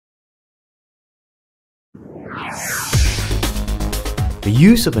The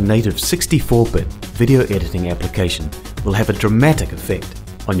use of a native 64-bit video editing application will have a dramatic effect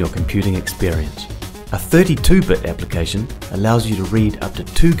on your computing experience. A 32-bit application allows you to read up to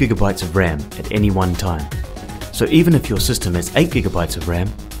 2 GB of RAM at any one time. So even if your system has 8 GB of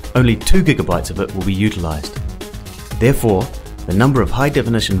RAM, only 2 GB of it will be utilized. Therefore, the number of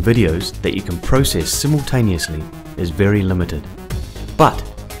high-definition videos that you can process simultaneously is very limited. But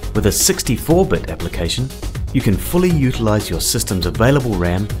with a 64-bit application, you can fully utilize your system's available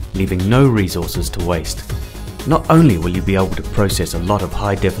RAM, leaving no resources to waste. Not only will you be able to process a lot of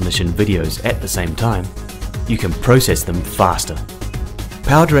high-definition videos at the same time, you can process them faster.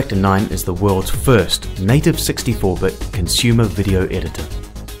 PowerDirector 9 is the world's first native 64-bit consumer video editor.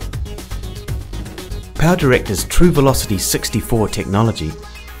 PowerDirector's TrueVelocity 64 technology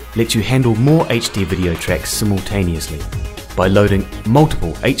lets you handle more HD video tracks simultaneously by loading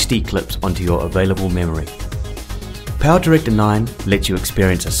multiple HD clips onto your available memory. PowerDirector 9 lets you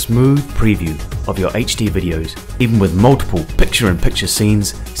experience a smooth preview of your HD videos even with multiple picture-in-picture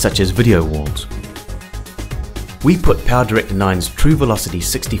scenes such as video walls. We put PowerDirector 9's TrueVelocity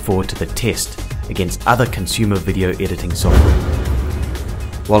 64 to the test against other consumer video editing software.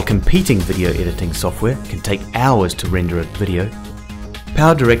 While competing video editing software can take hours to render a video,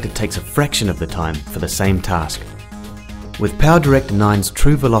 PowerDirector takes a fraction of the time for the same task. With PowerDirector 9's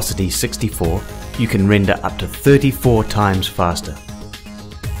TrueVelocity 64, you can render up to 34 times faster.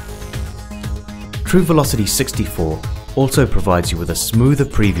 TrueVelocity 64 also provides you with a smoother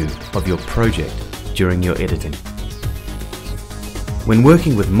preview of your project during your editing. When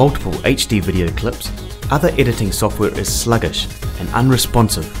working with multiple HD video clips, other editing software is sluggish and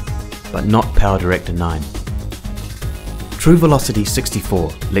unresponsive, but not PowerDirector 9. TrueVelocity 64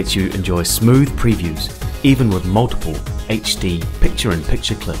 lets you enjoy smooth previews even with multiple HD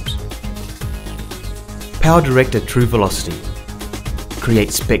picture-in-picture clips. PowerDirector TrueVelocity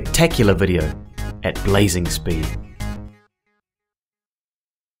creates spectacular video at blazing speed.